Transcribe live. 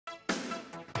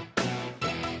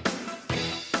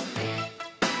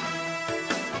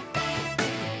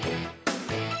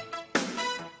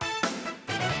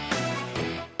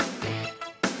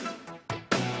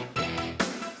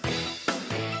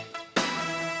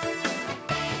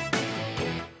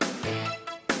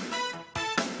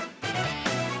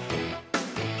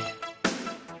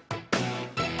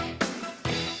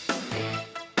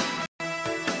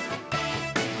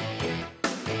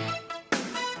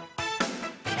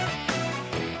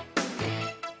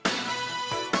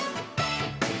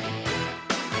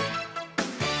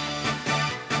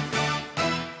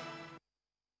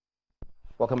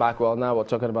Welcome back. Well, now we're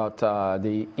talking about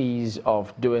the ease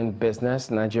of doing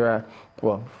business. Nigeria,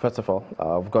 well, first of all,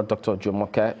 we've got Dr.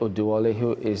 Jumoke Oduwole,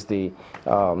 who is the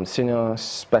Senior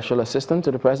Special Assistant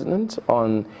to the President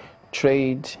on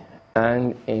Trade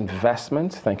and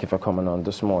Investment. Thank you for coming on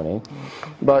this morning.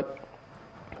 But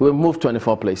we've moved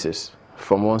 24 places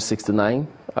from 169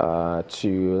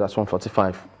 to, that's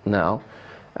 145 now.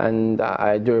 And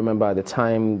I do remember at the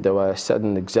time there were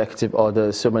certain executive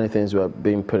orders, so many things were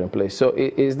being put in place. So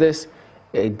is this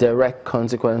a direct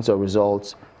consequence or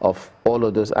result of all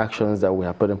of those actions that we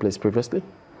have put in place previously?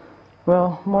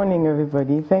 Well, morning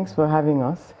everybody. Thanks for having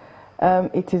us.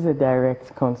 It is a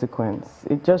direct consequence.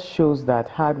 It just shows that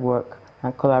hard work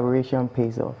and collaboration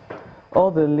pays off. All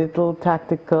the little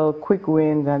tactical quick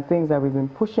wins and things that we've been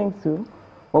pushing through,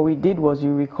 what we did was,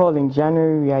 you recall, in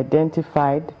January we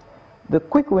identified the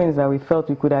quick wins that we felt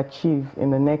we could achieve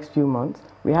in the next few months.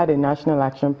 We had a national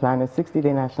action plan, a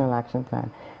 60-day national action plan,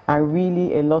 and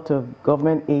really a lot of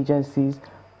government agencies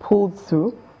pulled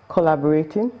through,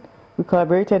 collaborating. We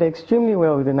collaborated extremely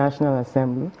well with the National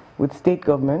Assembly, with state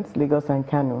governments, Lagos and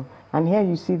Kano, and here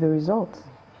you see the results.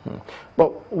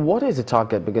 But what is the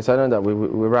target? Because I know that we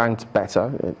ranked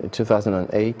better in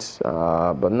 2008,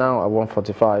 but now at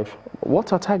 145.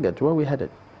 What's our target? Where are we headed?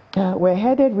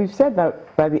 We've said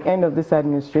that by the end of this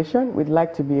administration, we'd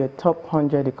like to be a top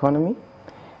 100 economy.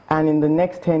 And in the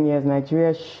next 10 years,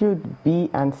 Nigeria should be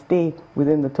and stay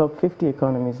within the top 50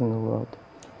 economies in the world.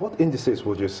 What indices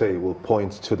would you say will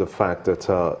point to the fact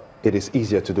that it is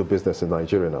easier to do business in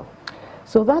Nigeria now?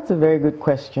 So that's a very good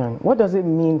question. What does it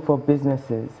mean for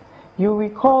businesses? You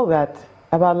recall that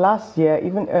about last year,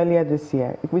 even earlier this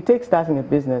year, if we take starting a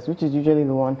business, which is usually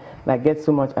the one that gets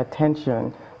so much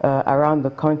attention around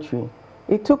the country,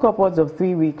 it took upwards of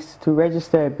 3 weeks to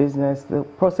register a business. The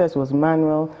process was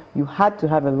manual. You had to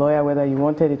have a lawyer whether you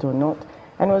wanted it or not.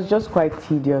 And it was just quite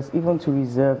tedious even to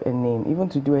reserve a name, even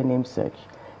to do a name search.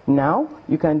 Now,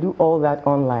 you can do all that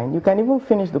online. You can even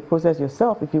finish the process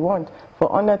yourself if you want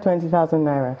for under 20,000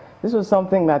 naira. This was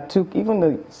something that took even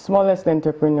the smallest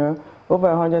entrepreneur over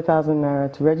 100,000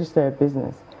 naira to register a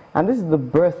business. And this is the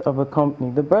birth of a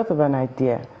company, the birth of an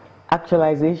idea,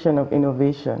 actualization of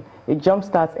innovation. It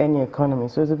jumpstarts any economy.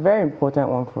 So it's a very important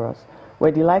one for us.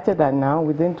 We're delighted that now,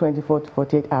 within 24 to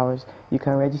 48 hours, you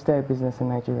can register a business in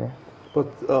Nigeria.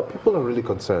 But people are really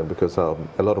concerned because a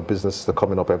lot of businesses are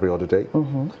coming up every other day.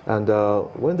 And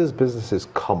when these businesses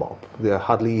come up, they're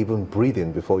hardly even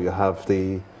breathing before you have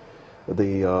the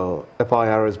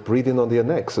FIRs breathing on their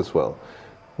necks as well.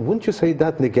 Wouldn't you say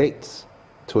that negates,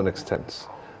 to an extent,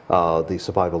 the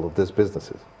survival of these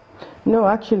businesses? No,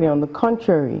 actually, on the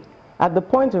contrary. At the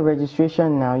point of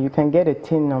registration now, you can get a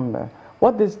TIN number.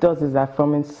 What this does is that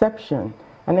from inception,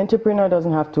 an entrepreneur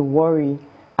doesn't have to worry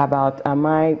about, am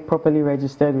I properly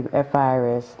registered with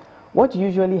FIRS? What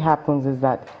usually happens is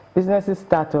that businesses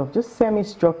start off just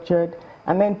semi-structured,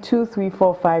 and then 2, 3,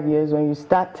 4, 5 years, when you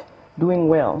start doing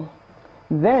well,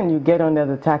 then you get under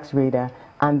the tax radar,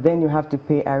 and then you have to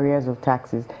pay arrears of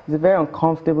taxes. It's a very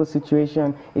uncomfortable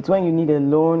situation. It's when you need a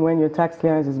loan, when your tax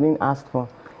clearance is being asked for.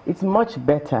 It's much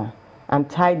better and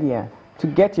tidier to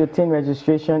get your TIN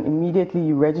registration immediately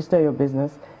you register your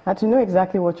business, and to know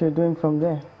exactly what you're doing from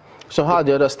there. So how are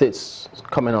the other states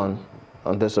coming on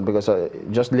this? Because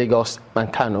just Lagos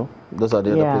and Kano, those are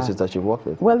the other places that you've worked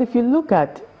with. Well, if you look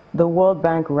at the World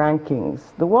Bank rankings,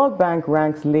 the World Bank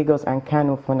ranks Lagos and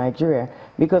Kano for Nigeria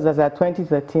because as at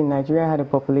 2013, Nigeria had a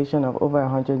population of over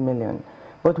 100 million.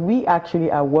 But we actually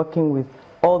are working with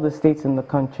all the states in the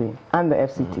country and the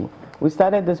FCT. We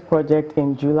started this project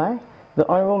in July. The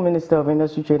Honorable Minister of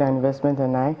Industry, Trade and Investment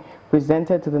and I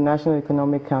presented to the National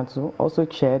Economic Council, also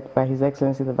chaired by His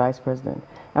Excellency the Vice President.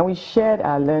 And we shared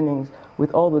our learnings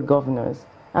with all the governors.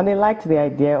 And they liked the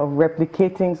idea of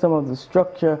replicating some of the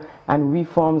structure and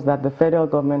reforms that the federal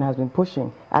government has been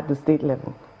pushing at the state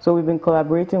level. So we've been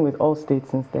collaborating with all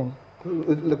states since then.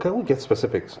 Can we get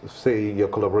specifics? Say you're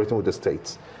collaborating with the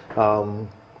states.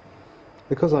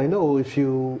 Because I know if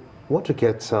you want to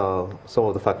get some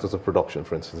of the factors of production,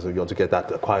 for instance, you want to get that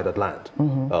acquired at land.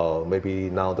 Maybe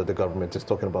now that the government is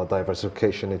talking about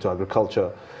diversification into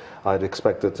agriculture, I'd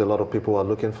expect that a lot of people are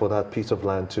looking for that piece of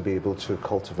land to be able to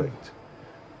cultivate.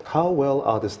 How well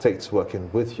are the states working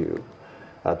with you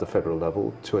at the federal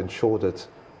level to ensure that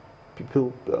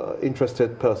people,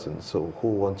 interested persons who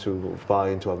want to buy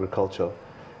into agriculture,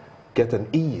 get an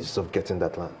ease of getting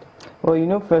that land? Well, you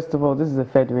know, first of all, this is a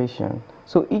federation.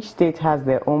 So each state has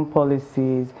their own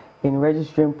policies in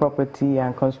registering property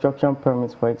and construction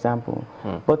permits, for example.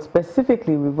 But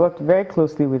specifically, we've worked very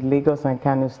closely with Lagos and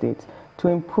Kano states to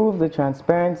improve the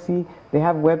transparency. They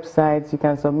have websites, you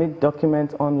can submit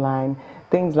documents online.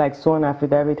 things like sworn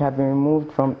affidavit have been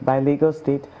removed by Lagos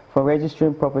State for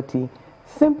registering property.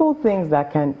 Simple things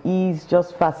that can ease,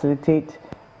 just facilitate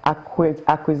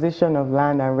acquisition of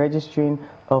land and registering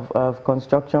of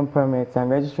construction permits and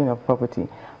registering of property.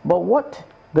 But what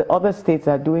the other states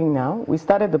are doing now, we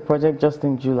started the project just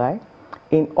in July.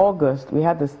 In August, we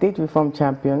had the state reform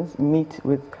champions meet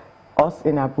with us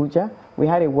in Abuja. We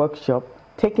had a workshop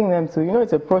taking them through, you know,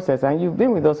 it's a process, and you've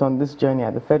been with us on this journey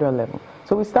at the federal level.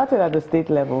 So we started at the state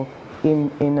level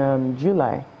in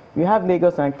July. You have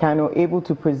Lagos and Kano able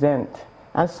to present,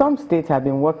 and some states have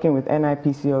been working with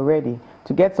NIPC already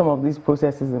to get some of these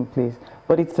processes in place.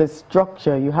 But it's a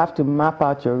structure. You have to map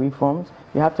out your reforms.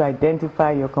 You have to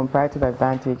identify your comparative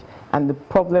advantage and the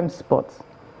problem spots.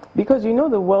 Because you know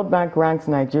the World Bank ranks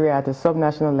Nigeria at a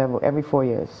subnational level every 4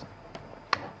 years.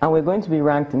 And we're going to be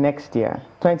ranked next year,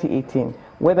 2018,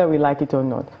 whether we like it or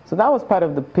not. So that was part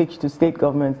of the pitch to state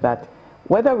governments that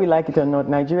whether we like it or not,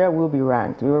 Nigeria will be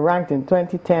ranked. We were ranked in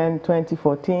 2010,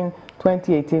 2014,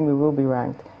 2018, we will be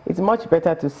ranked. It's much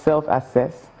better to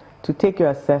self-assess, to take your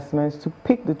assessments, to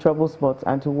pick the trouble spots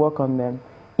and to work on them,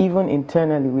 even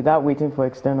internally, without waiting for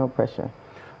external pressure.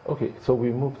 Okay, so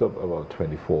we moved up about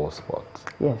 24 spots.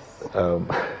 Yes.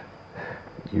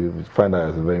 You find that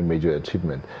as a very major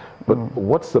achievement. But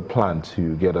what's the plan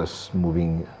to get us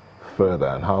moving further,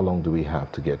 and how long do we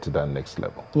have to get to that next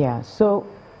level? Yeah, so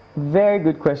very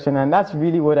good question, and that's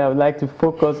really what I would like to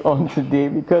focus on today,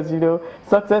 because, you know,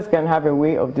 success can have a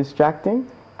way of distracting,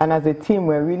 and as a team,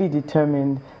 we're really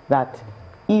determined that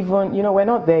even, you know, we're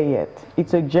not there yet.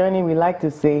 It's a journey. We like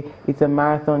to say it's a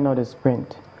marathon, not a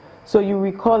sprint. So you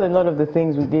recall a lot of the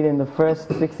things we did in the first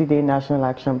 60-day National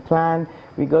Action Plan.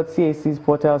 We got CAC's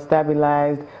portal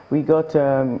stabilized. We got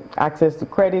access to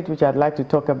credit, which I'd like to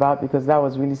talk about because that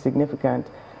was really significant.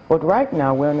 But right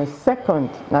now, we're on a second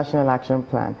National Action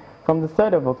Plan from the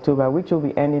 3rd of October, which will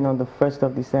be ending on the 1st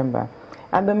of December.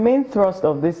 And the main thrust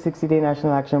of this 60-day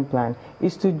National Action Plan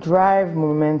is to drive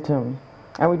momentum.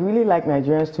 And we'd really like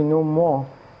Nigerians to know more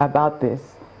about this.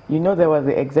 You know, there were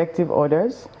the executive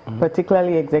orders,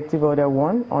 particularly Executive Order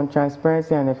 1 on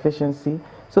transparency and efficiency.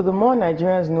 So the more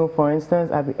Nigerians know, for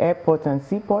instance, at the airports and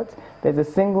seaports, there's a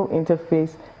single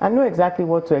interface and know exactly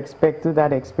what to expect through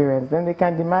that experience, then they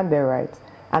can demand their rights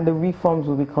and the reforms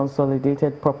will be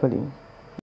consolidated properly.